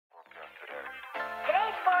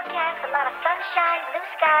a lot of sunshine, blue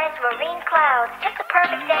skies, marine clouds. Just the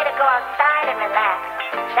perfect day to go outside and relax.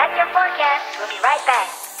 That's your forecast. We'll be right back.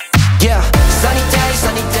 Yeah, sunny days,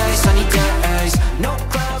 sunny days, sunny days. No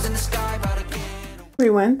clouds in the sky, but again.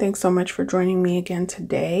 Everyone, thanks so much for joining me again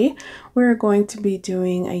today. We're going to be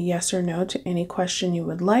doing a yes or no to any question you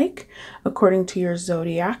would like according to your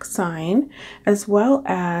zodiac sign, as well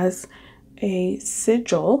as a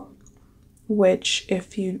sigil, which,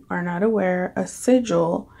 if you are not aware, a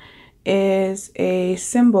sigil is a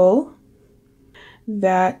symbol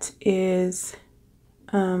that is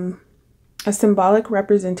a symbolic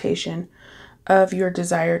representation of your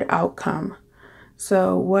desired outcome.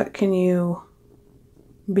 So what can you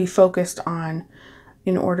be focused on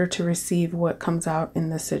in order to receive what comes out in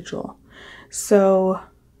the sigil? So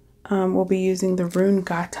we'll be using the Rune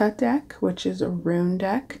Gata deck, which is a rune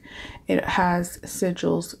deck. It has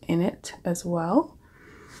sigils in it as well.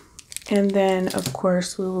 And then, of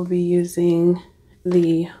course, we will be using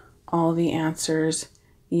the All the Answers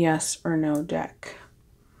Yes or No deck.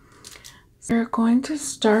 So we're going to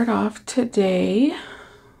start off today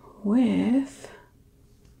with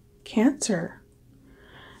Cancer.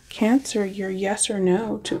 Cancer, your yes or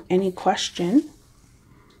no to any question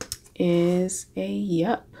is a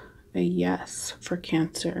yep. A yes for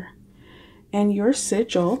Cancer. And your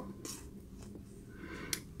sigil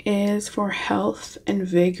is for health and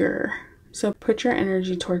vigor. So put your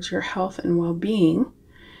energy towards your health and well-being.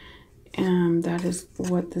 And that is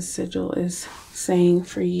what the sigil is saying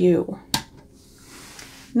for you.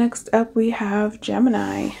 Next up, we have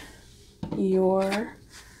Gemini. Your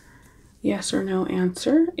yes or no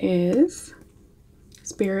answer is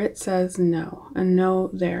Spirit says no, a no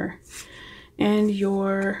there. And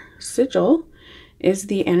your sigil is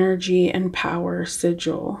the energy and power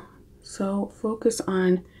sigil. So focus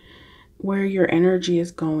on where your energy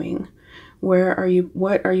is going. What are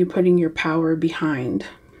you putting your power behind?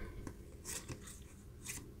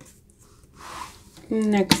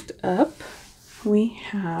 Next up, we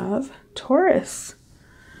have Taurus.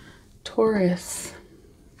 Taurus.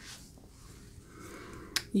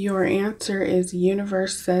 Your answer is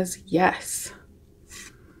Universe says yes.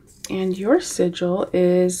 And your sigil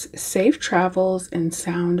is safe travels and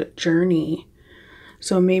sound journey.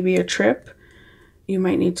 So maybe a trip, you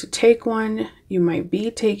might need to take one, you might be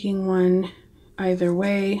taking one. Either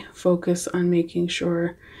way, focus on making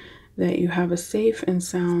sure that you have a safe and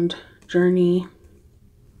sound journey.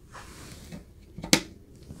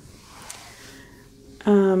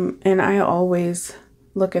 And I always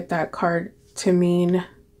look at that card to mean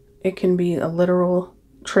it can be a literal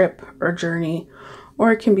trip or journey,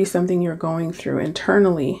 or it can be something you're going through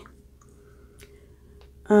internally.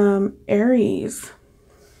 Aries.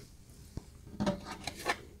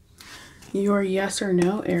 Your yes or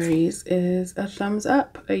no, Aries, is a thumbs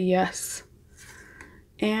up, a yes.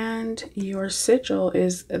 And your sigil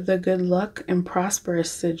is the good luck and prosperous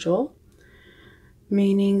sigil,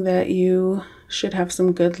 meaning that you should have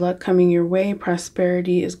some good luck coming your way.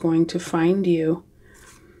 Prosperity is going to find you.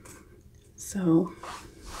 So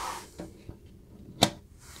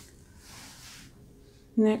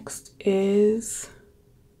next is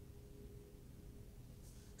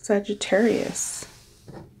Sagittarius.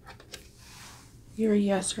 Your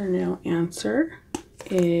yes or no answer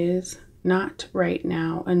is not right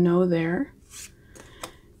now, a no there.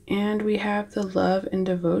 And we have the love and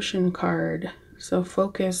devotion card. So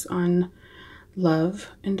focus on love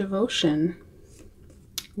and devotion.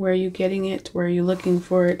 Where are you getting it? Where are you looking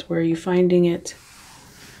for it? Where are you finding it?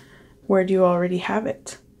 Where do you already have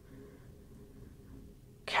it?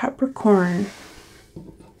 Capricorn.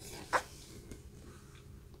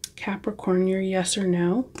 Capricorn, your yes or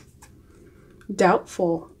no?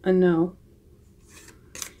 Doubtful, a no.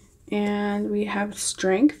 And we have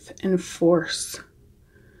strength and force.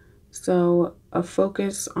 So a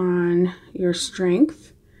focus on your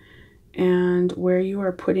strength and where you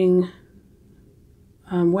are putting,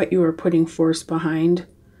 what you are putting force behind.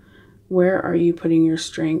 Where are you putting your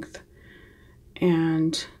strength?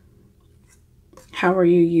 And how are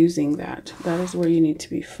you using that? That is where you need to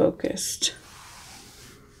be focused.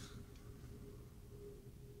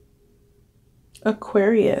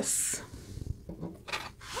 Aquarius.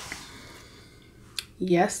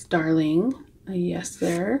 Yes, darling. A yes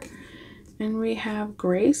there. And we have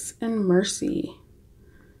grace and mercy.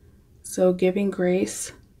 So giving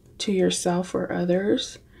grace to yourself or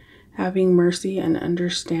others, having mercy and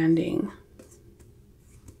understanding.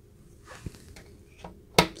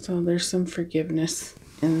 So there's some forgiveness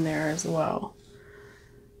in there as well.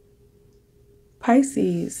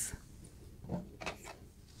 Pisces.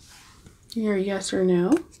 Your yes or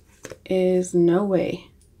no is no way.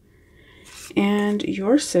 And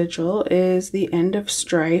your sigil is the end of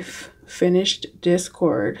strife, finished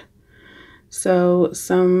discord. So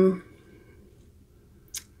some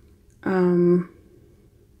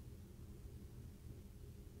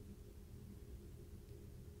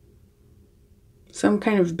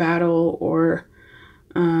kind of battle or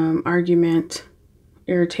argument,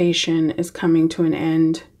 irritation is coming to an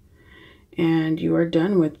end, and you are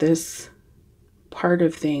done with this part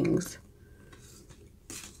of things.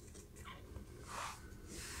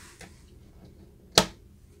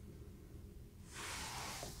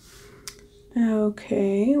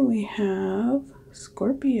 Okay, we have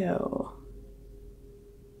Scorpio.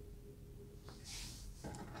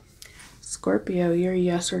 Scorpio, your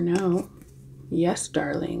yes or no. Yes,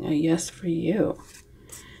 darling, a yes for you.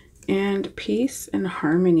 And peace and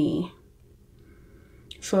harmony.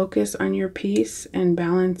 Focus on your peace and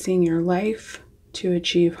balancing your life to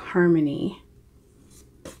achieve harmony.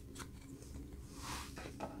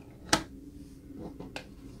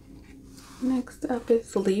 Next up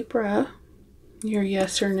is Libra. Your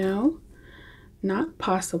yes or no. Not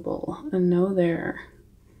possible, a no there.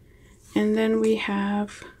 And then we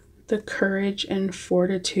have the courage and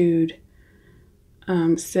fortitude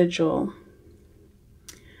sigil.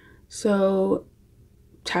 So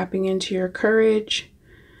tapping into your courage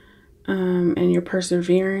and your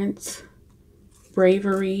perseverance,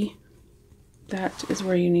 bravery, that is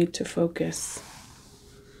where you need to focus.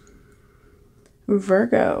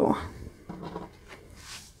 Virgo.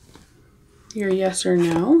 Your yes or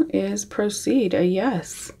no is proceed, a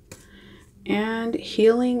yes. And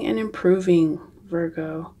healing and improving,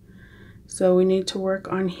 Virgo. So we need to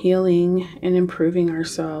work on healing and improving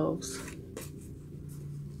ourselves.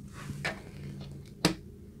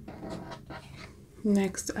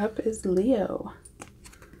 Next up is Leo.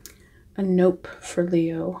 A nope for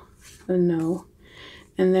Leo, a no.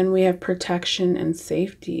 And then we have protection and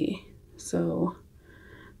safety. So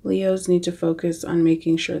Leos need to focus on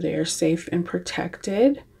making sure they are safe and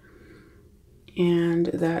protected. And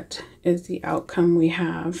that is the outcome we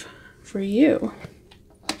have for you.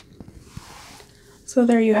 So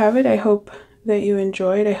there you have it. I hope that you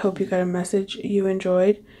enjoyed. I hope you got a message you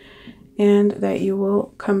enjoyed and that you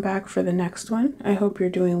will come back for the next one. I hope you're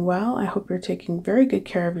doing well. I hope you're taking very good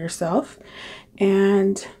care of yourself.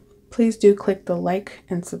 And please do click the like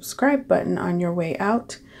and subscribe button on your way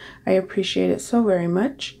out. I appreciate it so very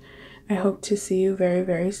much. I hope to see you very,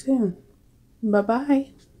 very soon.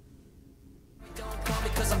 Bye-bye.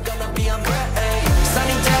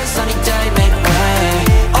 Sunny day, make way.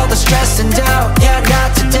 All the stress and doubt, yeah,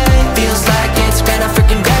 not today. Feels like it's been a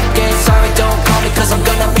freaking decade. Sorry, don't call me cause I'm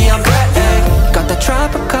gonna be on break. Got the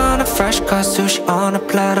Tropicana, a fresh cut sushi on a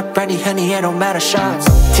platter. Brandy, honey, it don't matter, shots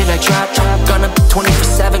till I drop. Gonna be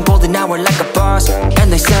 24/7, golden hour like a boss.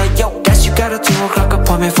 And they say, yo, guess you got a 2 o'clock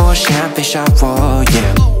appointment for a champagne shot, whoa,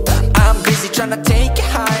 yeah. I'm busy trying to take it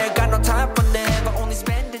higher.